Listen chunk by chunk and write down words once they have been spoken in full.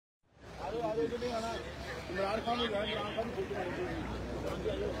You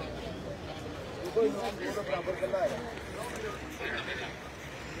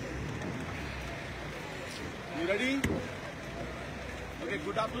ready? Okay,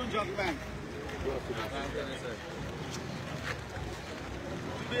 good afternoon, gentlemen. Good afternoon, sir.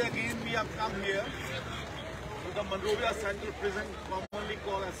 Today again we have come here to the Monrovia Central Prison, commonly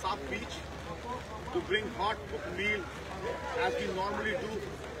called as South Beach, to bring hot cooked meal as we normally do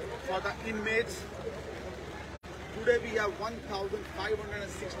for the inmates. Today we have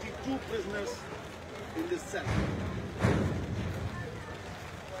 1,562 prisoners in this cell.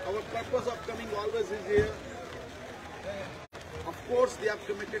 Our purpose of coming always is here. Of course they have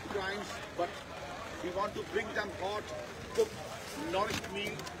committed crimes, but we want to bring them hot, cooked, nourished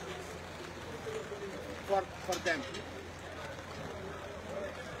meal for them.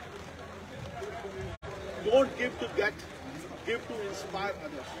 Don't give to get, give to inspire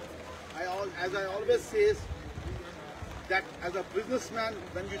others. As I always say, that as a businessman,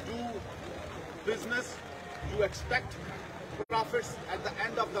 when you do business, you expect profits at the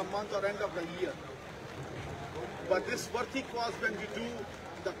end of the month or end of the year. But this worthy cause, when you do,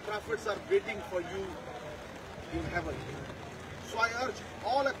 the profits are waiting for you in heaven. So I urge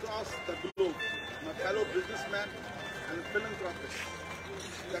all across the globe, my fellow businessmen and philanthropists,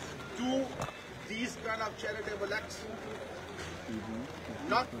 that do these kind of charitable acts,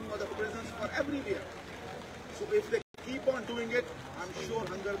 not for the prisons, for everywhere. So if they keep on doing it, I'm sure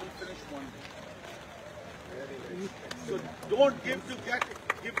hunger will finish one day. So don't give to get,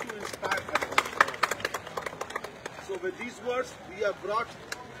 give to inspire others. So with these words, we have brought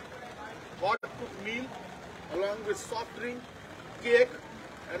hot cooked meal along with soft drink, cake,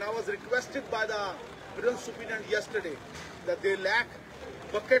 and I was requested by the prison superintendent yesterday that they lack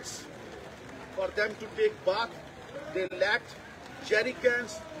buckets for them to take bath, they lack jerry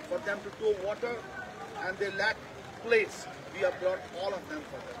cans for them to pour water, and they lack plates. We have brought all of them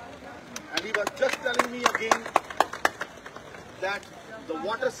for them. And he was just telling me again that the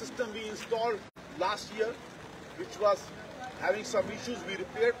water system we installed last year, which was having some issues, we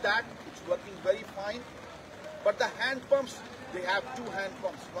repaired that. It's working very fine. But the hand pumps, they have 2 hand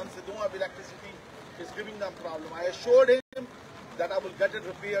pumps. Once they don't have electricity, it's giving them problem. I assured him that I will get it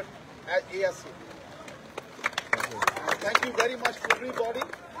repaired at ASAP. And thank you very much for everybody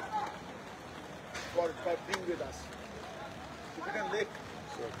for being with us. So we can make.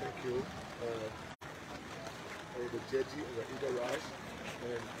 So thank you. The JEETY and the Eagle Rice,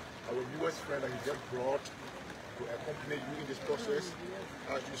 and our newest friend that he just brought to accompany you in this process.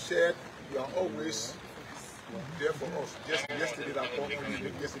 As you said, you are always there for us. Just yesterday, that called on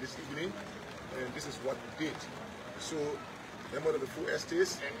you yesterday evening, and this is what we did. So, member of the full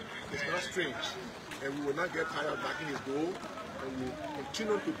estates, it's not strange, and we will not get tired knocking his door, and we will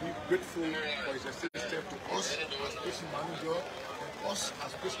continue to be grateful for his assistance to us as prison manager and us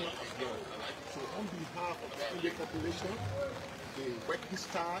as prisoners as well. So, on behalf of the inmate population, the working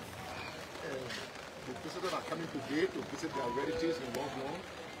staff, and the visitors that are coming today to visit their relatives and loved ones,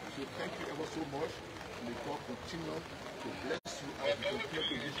 so thank you ever so much. May God continue to bless you as you continue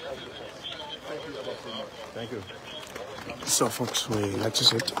to reach out to us. Thank you ever so much. Thank you. So folks, we like to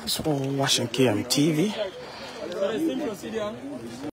say thanks for watching KM TV.